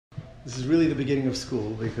This is really the beginning of school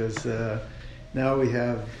because now we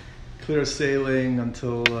have clear sailing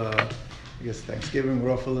until I guess Thanksgiving.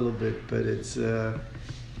 We're off a little bit, but it's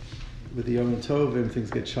with the Yom Tovim things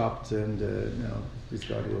get chopped, and now please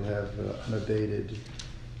God we'll have unabated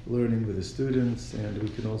learning with the students, and we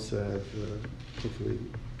can also have hopefully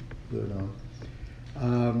learn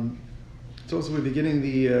on. It's also we're beginning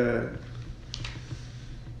the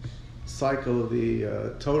cycle of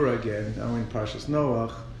the Torah again, now in Parsha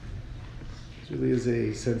Noach. It really is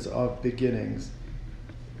a sense of beginnings.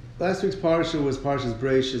 Last week's Parsha was Parsha's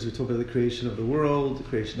Bereishis. We talked about the creation of the world, the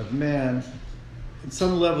creation of man. At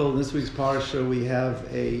some level, in this week's Parsha, we have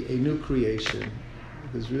a new creation.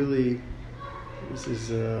 Because really, this is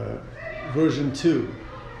version 2.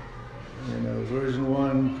 Version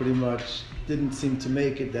 1 pretty much didn't seem to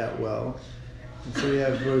make it that well. And so we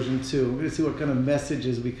have version 2. We're going to see what kind of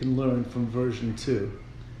messages we can learn from version 2.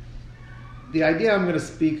 The idea I'm going to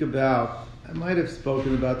speak about, I might have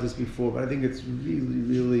spoken about this before, but I think it's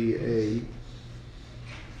really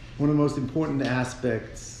one of the most important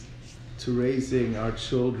aspects to raising our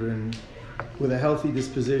children with a healthy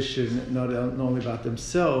disposition, not only about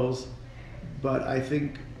themselves, but I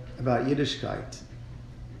think about Yiddishkeit.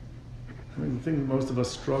 The thing most of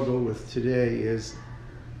us struggle with today is,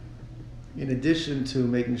 in addition to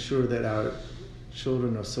making sure that our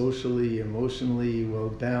children are socially, emotionally well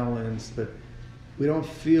balanced, but we don't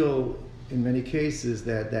feel in many cases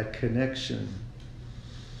that connection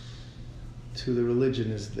to the religion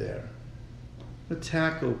is there. To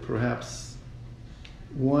tackle perhaps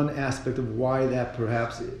one aspect of why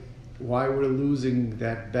we're losing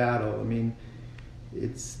that battle. I mean,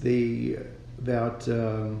 it's about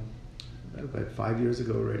 5 years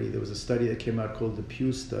ago already, there was a study that came out called the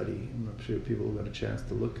Pew Study. I'm not sure if people got a chance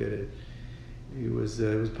to look at it. It was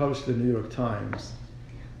published in the New York Times.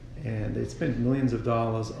 And they spent millions of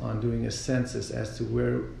dollars on doing a census as to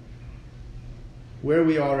where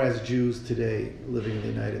we are as Jews today living in the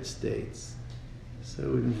United States. So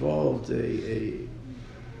it involved a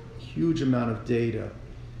huge amount of data,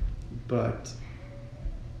 but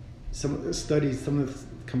some of the studies,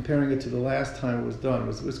 comparing it to the last time it was done,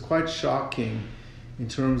 was quite shocking in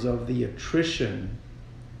terms of the attrition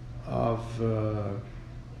of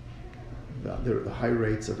the high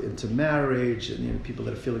rates of intermarriage, and people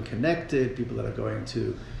that are feeling connected, people that are going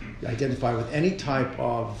to identify with any type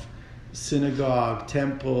of synagogue,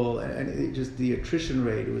 temple, and just the attrition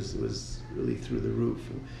rate was really through the roof.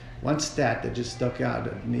 One stat that just stuck out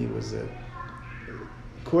at me was,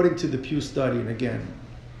 according to the Pew Study, and again,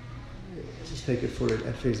 just take it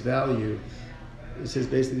at face value, it says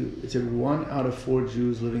basically, it said 1 out of 4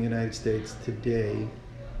 Jews living in the United States today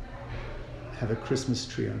have a Christmas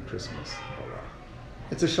tree on Christmas.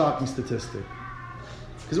 It's a shocking statistic.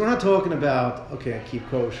 Because we're not talking about, okay, I keep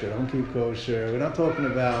kosher, I don't keep kosher. We're not talking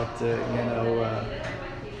about,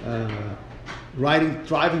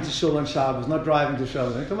 driving to Shul on Shabbos, not driving to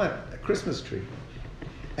Shabbos. We're talking about a Christmas tree.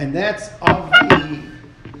 And that's of the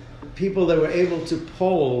people that were able to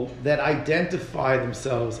poll that identify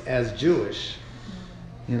themselves as Jewish.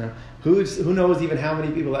 Who knows even how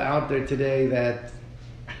many people are out there today that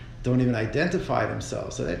don't even identify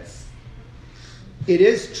themselves. So it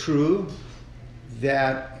is true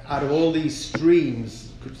that out of all these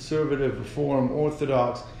streams, conservative, reform,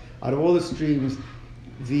 orthodox, out of all the streams,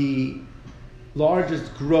 the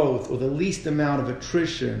largest growth or the least amount of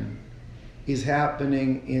attrition is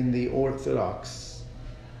happening in the Orthodox,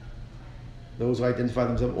 those who identify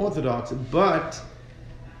themselves Orthodox, but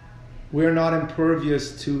we're not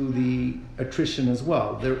impervious to the attrition as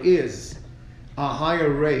well. There is a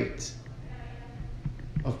higher rate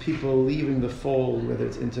of people leaving the fold, whether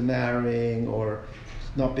it's intermarrying or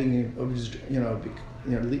not being,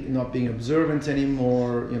 not being observant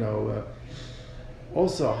anymore.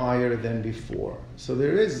 Also higher than before. So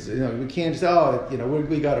there is, we can't say,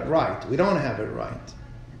 we got it right. We don't have it right.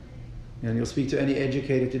 And you'll speak to any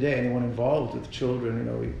educator today, anyone involved with children,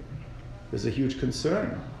 there's a huge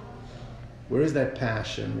concern. Where is that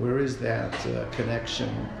passion? Where is that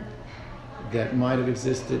connection that might have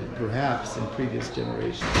existed perhaps in previous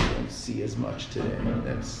generations? We don't see as much today.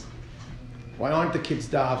 Why aren't the kids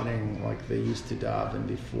davening like they used to daven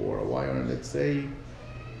before? Why aren't they?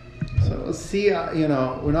 So let's see, we're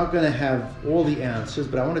not going to have all the answers,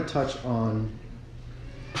 but I want to touch on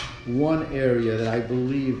one area that I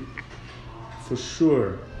believe for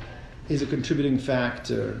sure is a contributing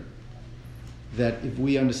factor that if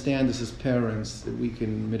we understand this as parents, that we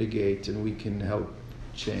can mitigate and we can help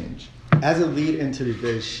change. As a lead into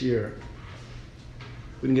today's shir,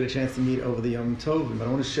 we didn't get a chance to meet over the Yom Tovim, but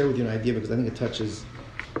I want to share with you an idea because I think it touches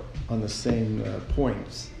on the same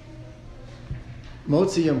points.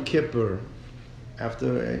 Motzi Yom Kippur,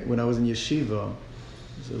 when I was in yeshiva,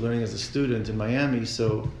 so learning as a student in Miami,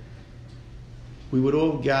 so we would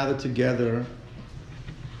all gather together,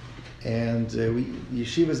 and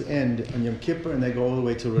yeshivas end on Yom Kippur, and they go all the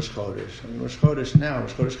way to Rosh Chodesh. Rosh Chodesh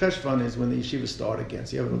Cheshvan is when the yeshivas start again,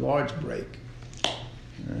 so you have a large break.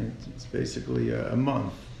 Right? It's basically a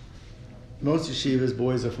month. Most yeshivas,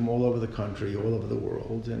 boys are from all over the country, all over the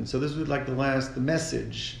world, and so this was like the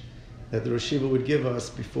message that the Rosh Yeshiva would give us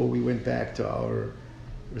before we went back to our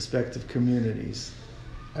respective communities.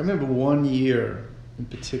 I remember one year in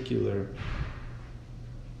particular,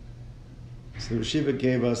 so the Rosh Yeshiva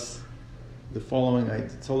gave us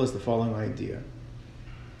told us the following idea.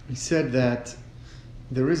 He said that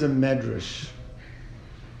there is a medrash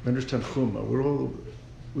Tanchuma,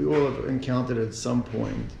 we all have encountered it at some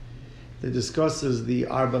point, that discusses the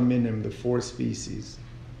Arba Minim, the 4 species.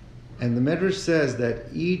 And the medrash says that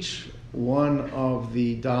each one of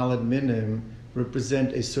the Daled Minim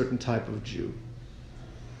represent a certain type of Jew.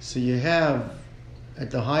 So you have,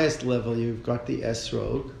 at the highest level, you've got the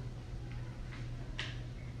esrog,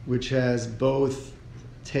 which has both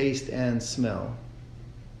taste and smell.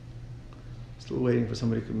 Still waiting for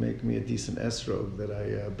somebody to make me a decent esrog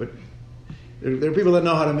but there are people that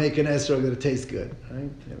know how to make an esrog that tastes good,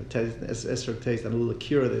 right? You have esrog taste and a little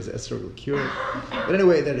liqueur. There's esrog liqueur. But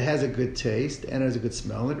anyway, that it has a good taste and it has a good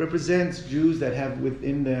smell. It represents Jews that have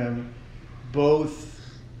within them both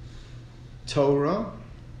Torah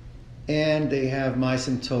and they have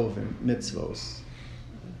Ma'asim Tovim, mitzvos.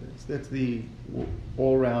 That's the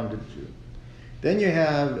all-rounded Jew. Then you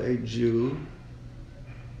have a Jew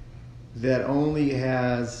that only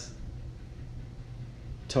has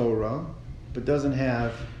Torah, but doesn't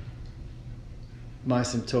have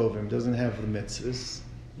Ma'asim Tovim, doesn't have the mitzvahs.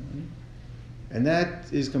 And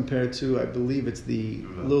that is compared to, I believe it's the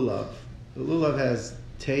lulav. The lulav has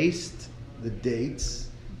taste, the dates.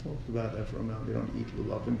 We talked about that for a moment. We don't eat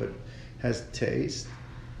lulavim, but has taste.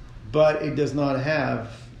 But it does not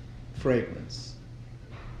have fragrance.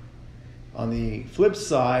 On the flip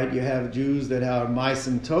side, you have Jews that have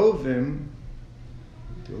Ma'asim Tovim,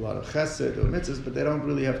 do a lot of chesed or mitzvahs, but they don't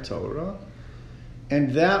really have Torah.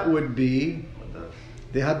 And that would be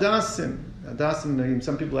the Hadassim. Hadassim,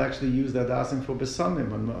 some people actually use the Hadassim for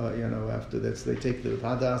Besamim. After that, they take the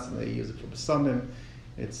Hadas and they use it for Besamim.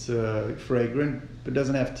 It's fragrant, but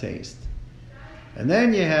doesn't have taste. And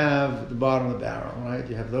then you have the bottom of the barrel, right?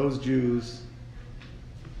 You have those Jews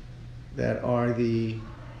that are the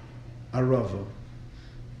Arava,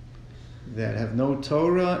 that have no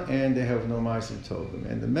Torah and they have no Ma'asim Tovim.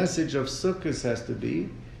 And the message of Sukkot has to be,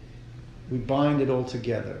 we bind it all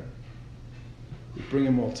together. We bring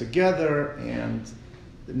them all together, and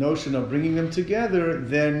the notion of bringing them together,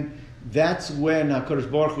 then that's when HaKadosh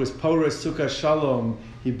Baruch Hu is Porah Sukkah Shalom.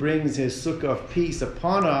 He brings his Sukkah of peace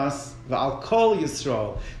upon us, V'al Kol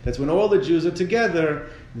Yisrael. That's when all the Jews are together,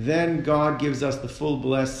 then God gives us the full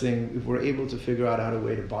blessing if we're able to figure out how to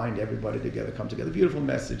way to bind everybody together, come together. Beautiful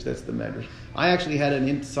message, that's the medrash. I actually had an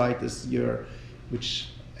insight this year, which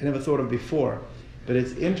I never thought of before. But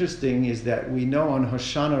it's interesting is that we know on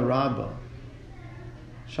Hoshana Rabbah.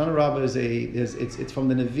 Hoshana Rabbah it's from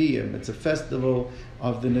the Nevi'im. It's a festival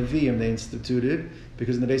of the Nevi'im they instituted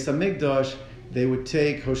because in the Beis HaMikdash they would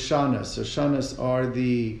take Hoshanas. Hoshanas are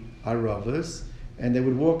the Aravas, and they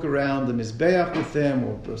would walk around the Mizbeach with them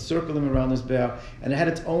or circle them around the Mizbeach, and it had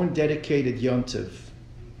its own dedicated Yontiv.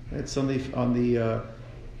 It's on the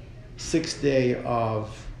 6th day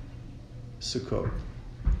of Sukkot.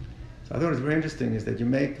 I thought it was very interesting is that they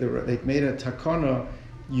made a takana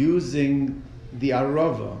using the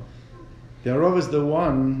arava. The arava is the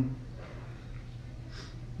one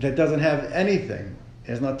that doesn't have anything. It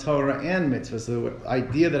has not Torah and mitzvah. So the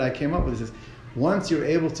idea that I came up with is once you're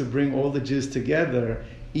able to bring all the Jews together,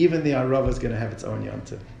 even the arava is going to have its own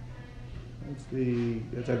yontif. That's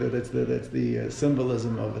the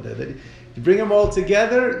symbolism of it. That you bring them all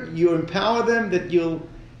together, you empower them.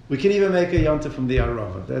 We can even make a yontif from the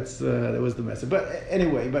arava. That was the message. But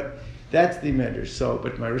anyway, that's the medrash. So,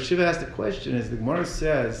 but my Rosh Yeshiva asked the question: is the Gemara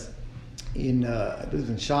says in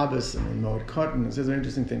Shabbos and in Moed Katan, it says an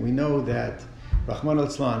interesting thing. We know that Rahman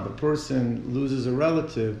al-Tzlan, if a person loses a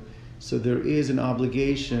relative, so there is an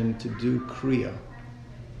obligation to do kriya.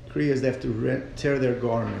 Kriya is they have to tear their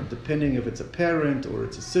garment, depending if it's a parent or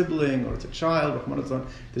it's a sibling or it's a child. Rahman al-Tzlan,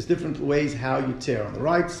 there's different ways how you tear on the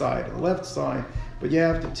right side, on the left side. But you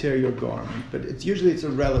have to tear your garment. But it's usually a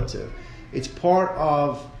relative. It's part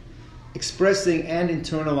of expressing and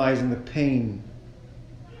internalizing the pain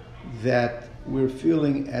that we're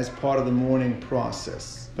feeling as part of the mourning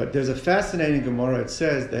process. But there's a fascinating Gemara. It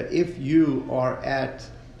says that if you are at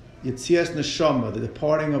Yetzias Neshama, the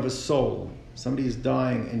departing of a soul, somebody is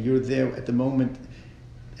dying and you're there at the moment,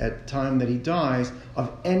 at the time that he dies,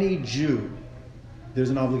 of any Jew, there's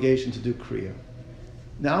an obligation to do Kriya.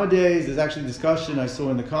 Nowadays, there's actually discussion I saw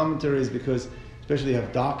in the commentaries, because especially you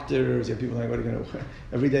have doctors, you have people like, what are you going to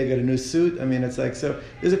every day get a new suit? I mean, it's like, so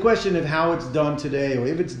there's a question of how it's done today, or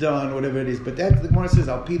if it's done, whatever it is. But that, the Gemara says,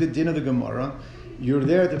 I'll pay the din of the Gemara. You're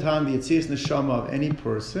there at the time, the Yetzias Neshama of any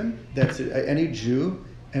person, that's any Jew.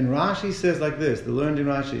 And Rashi says like this, the learned in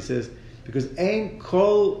Rashi says, because Ein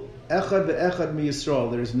Kol Echad Ve'echad Mi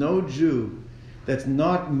Yisrael, there is no Jew that's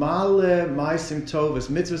not Male Maisim Tovas,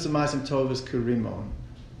 Mitzvahs of Maisim Tovas Kerimon.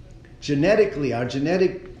 Genetically, our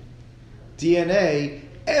genetic DNA,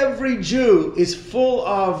 every Jew is full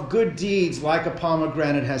of good deeds like a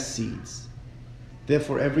pomegranate has seeds.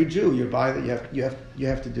 Therefore, every Jew, you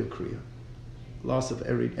have to do Kriya. Loss of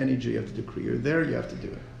any Jew, you have to do Kriya. You're there, you have to do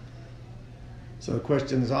it. So the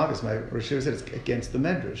question is obvious. My Rosh said it's against the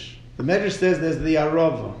Medrash. The Medrash says there's the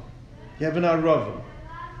Arava. You have an Arava,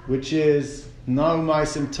 which is no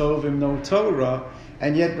Maisim Tovim, no Torah,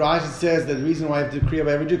 and yet Rashi says that the reason why I have to decree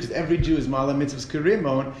about every Jew, because every Jew is Mala Mitzvahs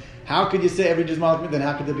Kerimon. How could you say every Jew is Mala Mitzvahs? Then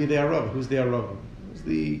how could there be the Arava? Who's the Arava? Who's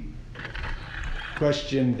the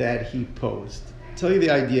question that he posed? I'll tell you the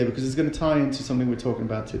idea, because it's going to tie into something we're talking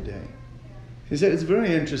about today. He said it's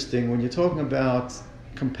very interesting when you're talking about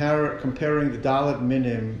comparing the Dalet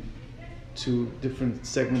Minim to different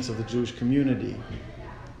segments of the Jewish community.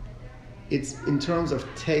 It's in terms of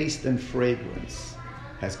taste and fragrance.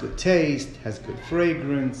 Has good taste, has good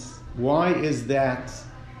fragrance. Why is that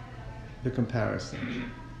the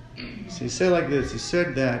comparison? So he said like this, he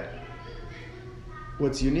said that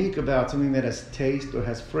what's unique about something that has taste or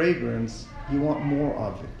has fragrance, you want more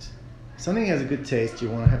of it. Something that has a good taste, you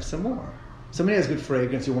want to have some more. Something that has good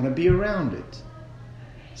fragrance, you want to be around it.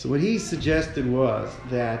 So what he suggested was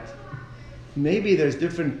that maybe there's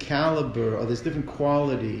different caliber or there's different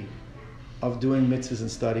quality of doing mitzvahs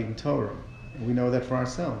and studying Torah. We know that for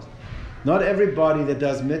ourselves. Not everybody that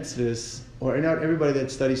does mitzvahs or not everybody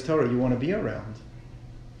that studies Torah you want to be around.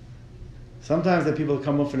 Sometimes the people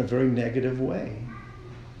come off in a very negative way.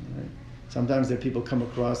 Right? Sometimes the people come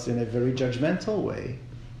across in a very judgmental way.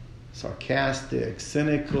 Sarcastic,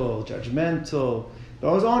 cynical, judgmental.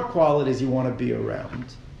 Those aren't qualities you want to be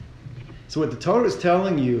around. So what the Torah is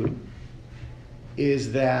telling you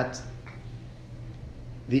is that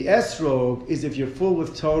the esrog is if you're full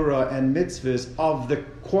with Torah and mitzvahs of the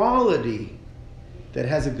quality that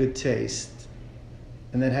has a good taste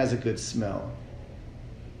and that has a good smell.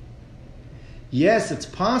 Yes, it's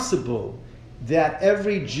possible that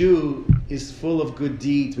every Jew is full of good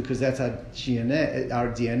deeds because that's our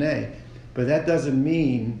DNA, but that doesn't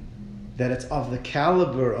mean that it's of the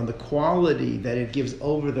caliber and the quality that it gives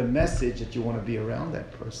over the message that you want to be around that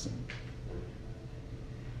person.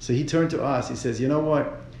 So he turned to us, he says, you know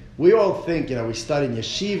what? We all think, we study in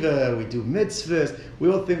yeshiva, we do mitzvahs,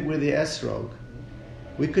 we all think we're the esrog.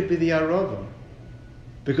 We could be the arava.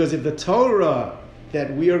 Because if the Torah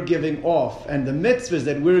that we are giving off and the mitzvahs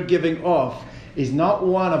that we're giving off is not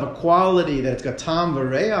one of a quality that's got tam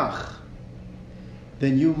v'reach,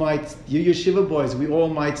 then you yeshiva boys, we all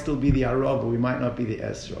might still be the arava, we might not be the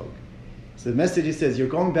esrog. So the message he says, you're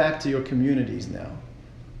going back to your communities now.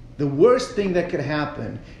 The worst thing that could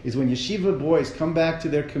happen is when yeshiva boys come back to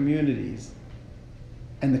their communities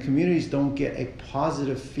and the communities don't get a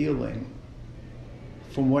positive feeling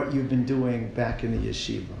from what you've been doing back in the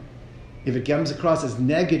yeshiva. If it comes across as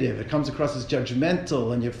negative, it comes across as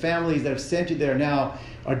judgmental, and your families that have sent you there now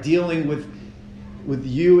are dealing with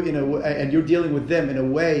you in a way, and you're dealing with them in a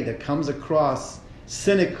way that comes across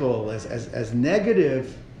cynical, as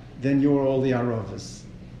negative, then you're all the aravas.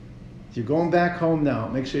 If you're going back home now,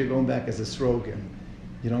 make sure you're going back as a srogan.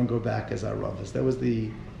 You don't go back as aravas. That was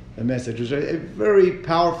the message. It was a very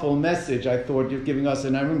powerful message, I thought, you're giving us,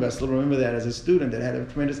 and I still remember that as a student. That had a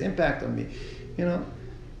tremendous impact on me.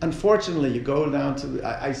 Unfortunately, you go down to,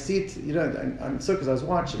 I see it, on Sukkot I was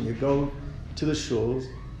watching, you go to the shuls,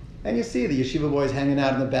 and you see the yeshiva boys hanging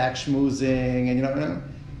out in the back, schmoozing, and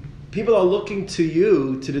people are looking to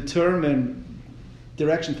you to determine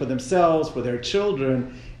direction for themselves, for their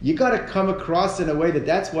children. You got to come across in a way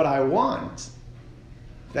that's what I want.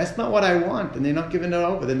 That's not what I want, and they're not giving it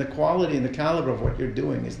over. Then the quality and the caliber of what you're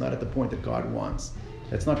doing is not at the point that God wants.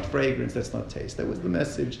 That's not fragrance, that's not taste. That was the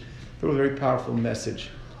message. It was a very powerful message.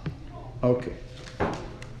 Okay.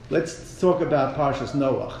 Let's talk about Parsha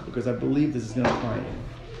Noach, because I believe this is going to tie in.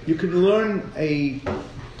 You can learn a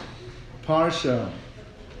Parsha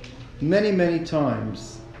many, many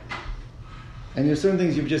times. And there's certain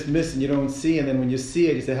things you've just missed and you don't see, and then when you see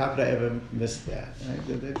it, you say, how could I ever miss that?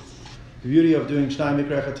 Right? That's the beauty of doing Shnai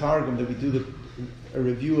Mikra Targum, that we do a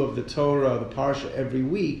review of the Torah, the Parsha every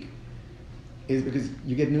week, is because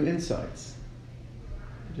you get new insights.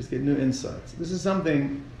 You just get new insights. This is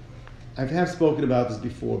something, I have spoken about this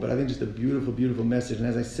before, but I think just a beautiful, beautiful message. And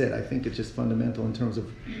as I said, I think it's just fundamental in terms of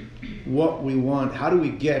what we want. How do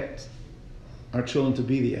we get our children to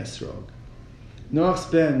be the Esrog? Noach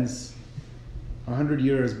spends 100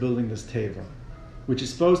 years building this Teivah, which is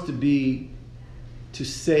supposed to be to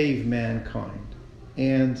save mankind.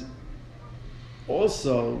 And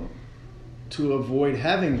also to avoid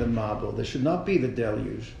having the Mabul. There should not be the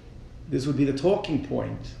deluge. This would be the talking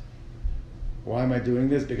point. Why am I doing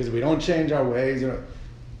this? Because if we don't change our ways, right?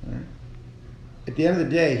 At the end of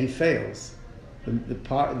the day, he fails. The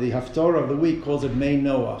Haftorah of the week calls it Mei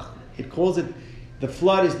Noach. It calls it, the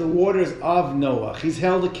flood is the waters of Noach. He's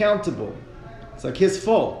held accountable. It's like his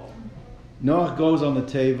fault. Noach goes on the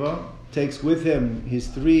Teivah, takes with him his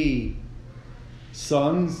 3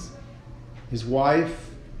 sons, his wife,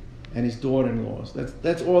 and his daughter-in-laws.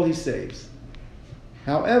 That's all he saves.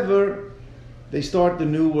 However, they start the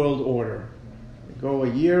New World Order. They go a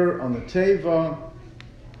year on the Teivah.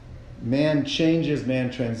 Man changes, man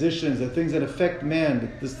transitions. The things that affect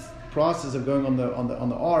man. This process of going on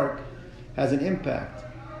the ark has an impact.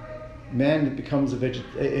 Man becomes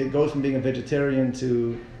it goes from being a vegetarian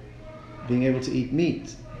to being able to eat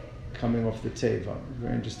meat, coming off the Teivah.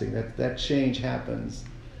 Very interesting. That change happens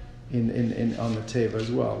in on the Teivah as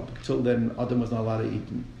well. Till then, Adam was not allowed to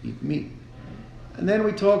eat meat. And then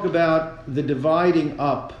we talk about the dividing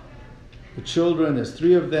up. The children, there's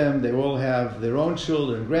 3 of them. They all have their own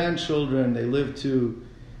children, grandchildren. They live to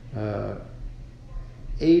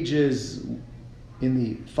ages in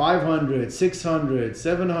the 500, 600,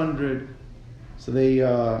 700. So they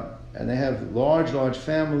have large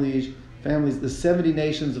families. The 70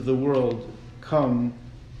 nations of the world come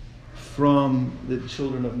from the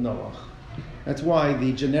children of Noach. That's why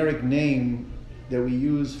the generic name that we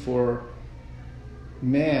use for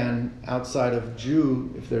man outside of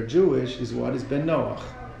Jew, if they're Jewish, is what? Is Ben Noach.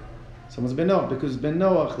 Someone's Ben Noach, because Ben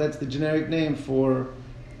Noach, that's the generic name for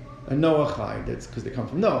a Noachite. That's because they come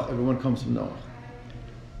from Noach. Everyone comes from Noach.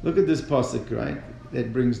 Look at this pasuk, right?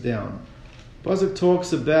 That brings down. Pasuk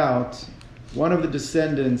talks about one of the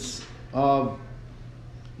descendants of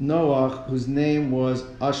Noach, whose name was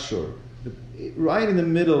Ashur. Right in the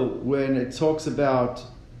middle, when it talks about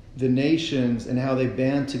the nations and how they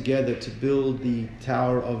band together to build the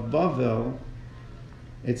Tower of Babel,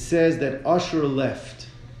 it says that Ashur left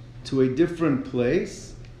to a different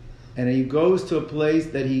place, and he goes to a place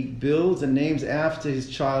that he builds and names after his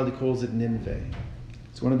child. He calls it Nineveh.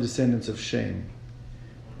 It's one of the descendants of Shem.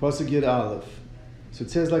 Pasuk Yud Aleph. So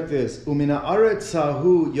it says like this: Umina Aretz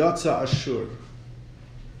Hahu Yatsa Ashur.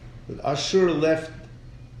 That Ashur left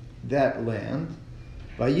that land.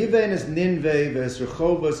 Vayiven es Ninveh v'es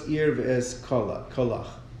Rechovos Ir v'es Kolach.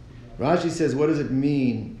 Rashi says, what does it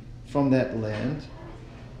mean from that land?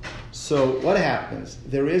 So what happens?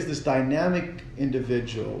 There is this dynamic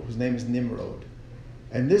individual whose name is Nimrod.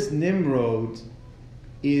 And this Nimrod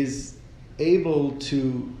is able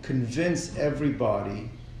to convince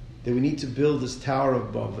everybody that we need to build this Tower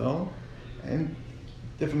of Babel, and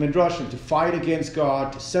different midrashim, to fight against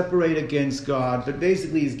God, to separate against God, but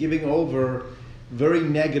basically he's giving over very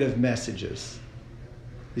negative messages.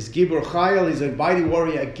 He's Gibor Chayil, he's a mighty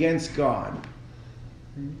warrior against God.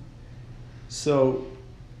 So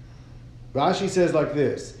Rashi says like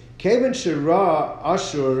this: Kevin Shira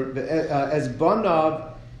Ashur as Banav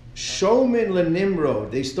Shomin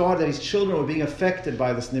LeNimrod. They started that his children were being affected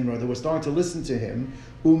by this Nimrod. They were starting to listen to him.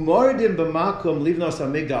 Umardim b'makom livnos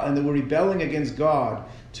hamigdal, and they were rebelling against God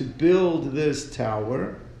to build this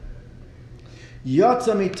tower.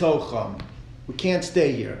 Yatsa mitocham. We can't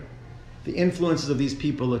stay here. The influences of these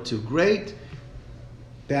people are too great.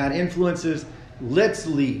 Bad influences. Let's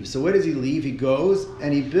leave. So where does he leave? He goes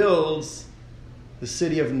and he builds the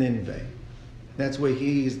city of Nineveh. That's where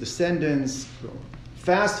his descendants go.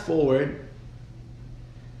 Fast forward,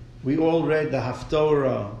 we all read the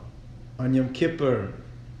Haftorah on Yom Kippur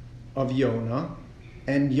of Yonah,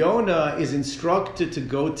 and Yonah is instructed to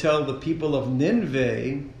go tell the people of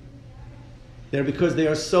Nineveh that because they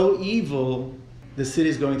are so evil, the city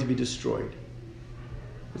is going to be destroyed.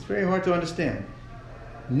 It's very hard to understand.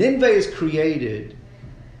 Nineveh is created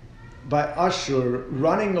by Ashur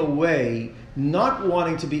running away, not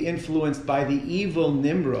wanting to be influenced by the evil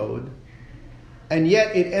Nimrod, and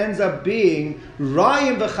yet it ends up being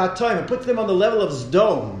Rayim v'chatoim. It puts them on the level of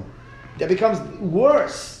Sdom. That becomes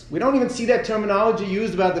worse. We don't even see that terminology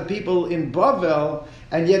used about the people in Bavel,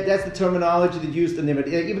 and yet that's the terminology that used in Nineveh.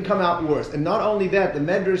 It even come out worse. And not only that, the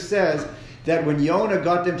Medrash says that when Yonah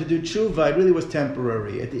got them to do tshuva, it really was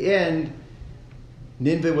temporary. At the end,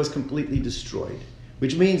 Nineveh was completely destroyed.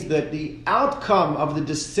 Which means that the outcome of the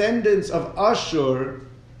descendants of Ashur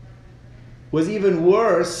was even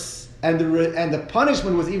worse, and the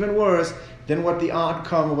punishment was even worse than what the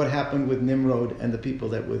outcome of what happened with Nimrod and the people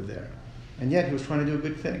that were there. And yet he was trying to do a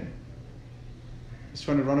good thing. He was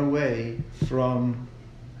trying to run away from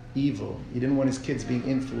evil. He didn't want his kids being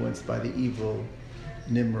influenced by the evil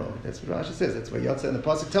Nimrod. That's what Rashi says. That's what Yatza and the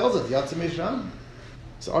Pasuk tells us. Yatza Misham.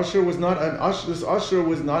 So Ashur was not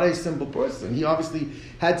a simple person. He obviously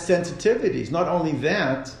had sensitivities. Not only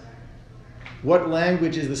that, what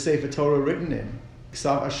language is the Sefer Torah written in?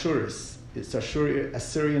 Ksav Ashuris. It's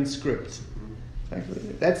Assyrian script.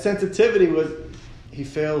 That sensitivity was, he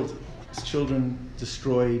failed. His children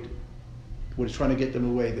destroyed. We're trying to get them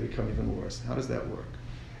away. They become even worse. How does that work?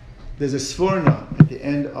 There's a Sforna at the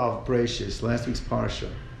end of Bereshis, last week's Parsha.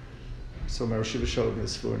 So my Rosh Hashanah showed me the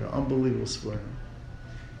Sforna. Unbelievable Sforna.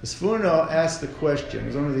 The Sforna asked the question. It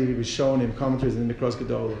was only he was shown in commentaries in the Mikros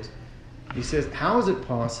Gedolos. He says, how is it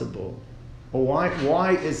possible, or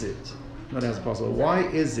why is it, not how is it possible, why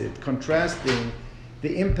is it contrasting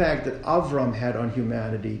the impact that Avram had on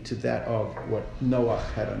humanity to that of what Noach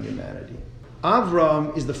had on humanity?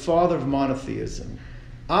 Avram is the father of monotheism.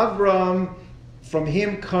 Avram, from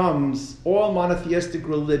him comes all monotheistic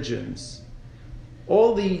religions,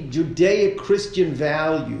 all the Judaic-Christian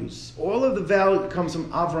values, all of the value comes from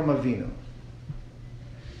Avram Avinu.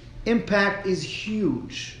 Impact is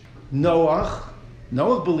huge. Noach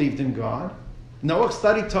believed in God. Noach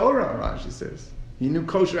studied Torah, Rashi says. He knew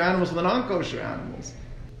kosher animals from the non-kosher animals.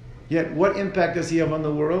 Yet, what impact does he have on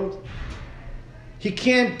the world? He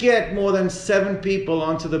can't get more than 7 people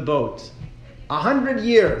onto the boat. 100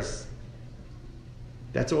 years.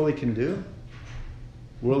 That's all he can do.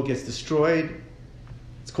 The world gets destroyed.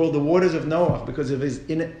 It's called the waters of Noah because of his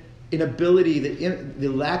inability, the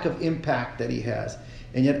lack of impact that he has.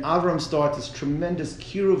 And yet Avram starts this tremendous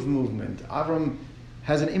kiruv movement. Avram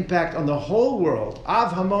has an impact on the whole world.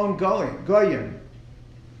 Av Hamon Goyim.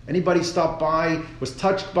 Anybody stopped by, was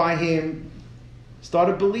touched by him,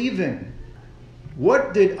 started believing.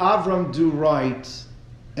 What did Avram do right,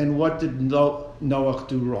 and what did Noach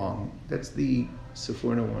do wrong? That's the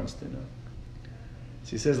Sforna wants to know.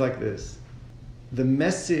 So he says like this. The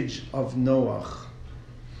message of Noach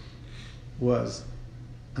was,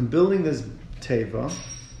 I'm building this Teivah.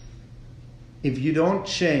 If you don't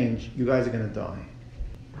change, you guys are going to die.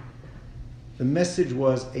 The message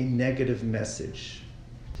was a negative message.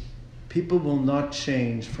 People will not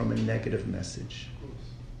change from a negative message.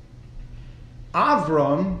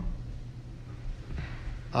 Avram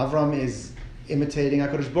is imitating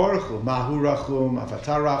HaKadosh Baruch Hu. Mahu rachum,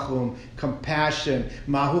 avatar rachum, compassion.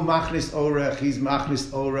 Mahu machnis orech, he's machnis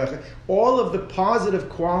orech. All of the positive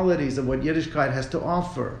qualities of what Yiddishkeit has to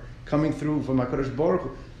offer, coming through from HaKadosh Baruch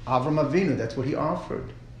Hu. Avram Avinu, that's what he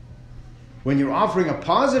offered. When you're offering a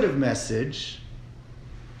positive message,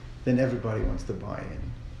 then everybody wants to buy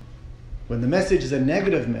in. When the message is a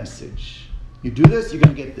negative message, you do this, you're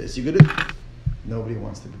going to get this. You're going to... Nobody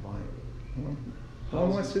wants to buy it. How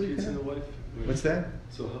wants to kids and the wife? What's that?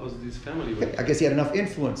 So how's this family? I guess he had enough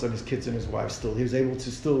influence on his kids and his wife still. He was able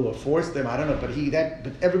to still force them. I don't know, but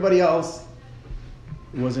everybody else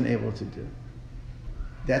wasn't able to do.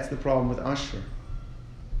 That's the problem with Ashur.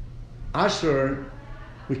 Ashur,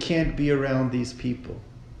 we can't be around these people.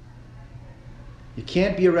 You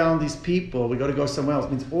can't be around these people. We got to go somewhere else.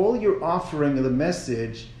 It means all you're offering of the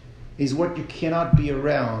message is what you cannot be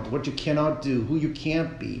around, what you cannot do, who you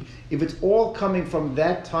can't be. If it's all coming from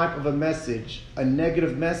that type of a message, a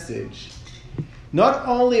negative message, not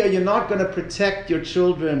only are you not going to protect your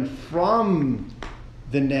children from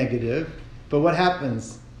the negative, but what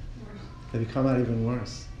happens? They become out even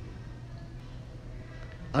worse.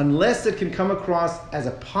 Unless it can come across as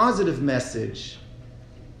a positive message,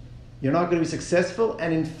 you're not going to be successful,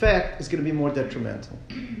 and in fact, it's going to be more detrimental.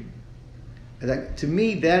 To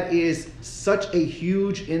me, that is such a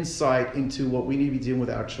huge insight into what we need to be doing with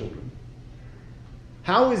our children.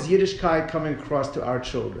 How is Yiddishkeit coming across to our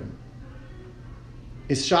children?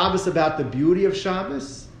 Is Shabbos about the beauty of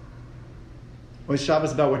Shabbos? Or is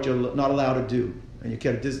Shabbos about what you're not allowed to do? And you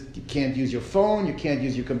can't use your phone, you can't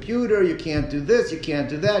use your computer, you can't do this, you can't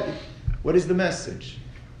do that. What is the message?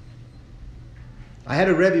 I had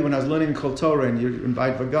a Rebbe when I was learning in Kol Torah in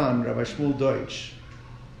Beit Vagan, Rabbi Shmuel Deutsch.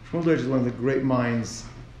 Shmuel Deutsch is one of the great minds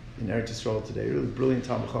in Eretz Yisrael today. Really brilliant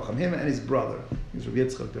Talmid Chacham. Him and his brother. He was Rabbi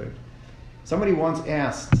Yitzchak Deutsch. Somebody once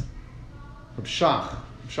asked Reb Shach.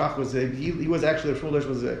 Shach was he was actually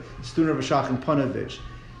was a student of Shach in Panovich.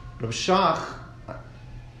 Reb Shach,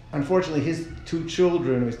 unfortunately, his two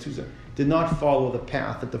children, did not follow the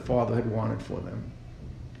path that the father had wanted for them.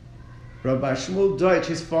 Rabbi Shmuel Deutsch,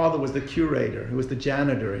 his father was the curator, he was the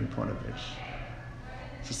janitor in Panovich.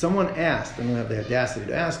 So someone asked, and we have the audacity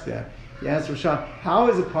to ask that, he asked Reb Shach, how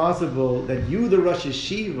is it possible that you, the Rosh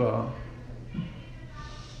Yeshiva,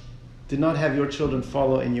 did not have your children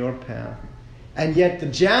follow in your path? And yet the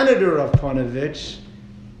janitor of Panovich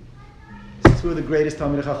is two of the greatest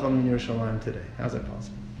Talmidei Chacham in Yerushalayim today. How's that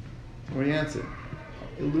possible? What he answered?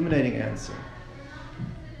 Illuminating answer.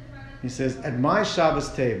 He says, at my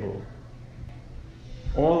Shabbos table,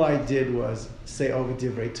 all I did was say over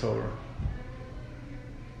Divrei Torah.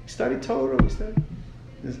 We studied Torah,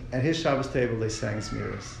 At his Shabbos table, they sang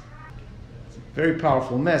Smiras. It's a very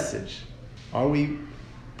powerful message. Are we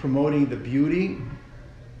promoting the beauty?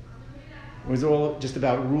 Or is it all just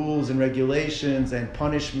about rules and regulations and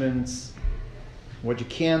punishments, what you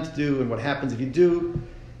can't do and what happens if you do?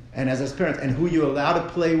 And as parents, and who you're allowed to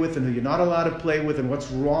play with and who you're not allowed to play with and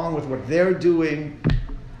what's wrong with what they're doing.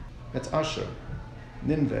 That's Asher.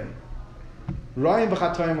 Ninveh. Ra'im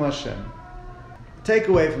v'chatoim l'Hashem. The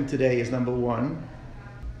takeaway from today is, number one,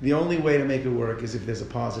 the only way to make it work is if there's a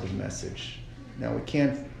positive message. Now, we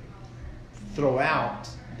can't throw out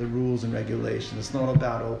the rules and regulations. It's not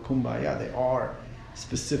about, oh, kumbaya. There are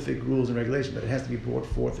specific rules and regulations, but it has to be brought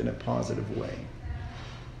forth in a positive way.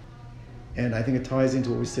 And I think it ties into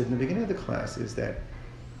what we said in the beginning of the class, is that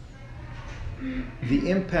the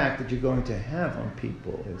impact that you're going to have on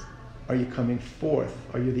people is, are you coming forth?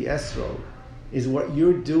 Are you the esro? Is what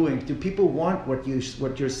you're doing, do people want what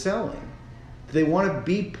you're selling? Do they want to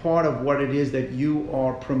be part of what it is that you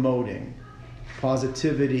are promoting?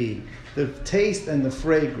 Positivity, the taste and the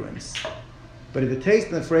fragrance. But if the taste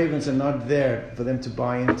and the fragrance are not there for them to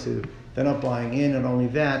buy into, they're not buying in, and only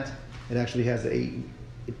that, it actually has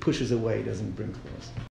it pushes away, doesn't bring close.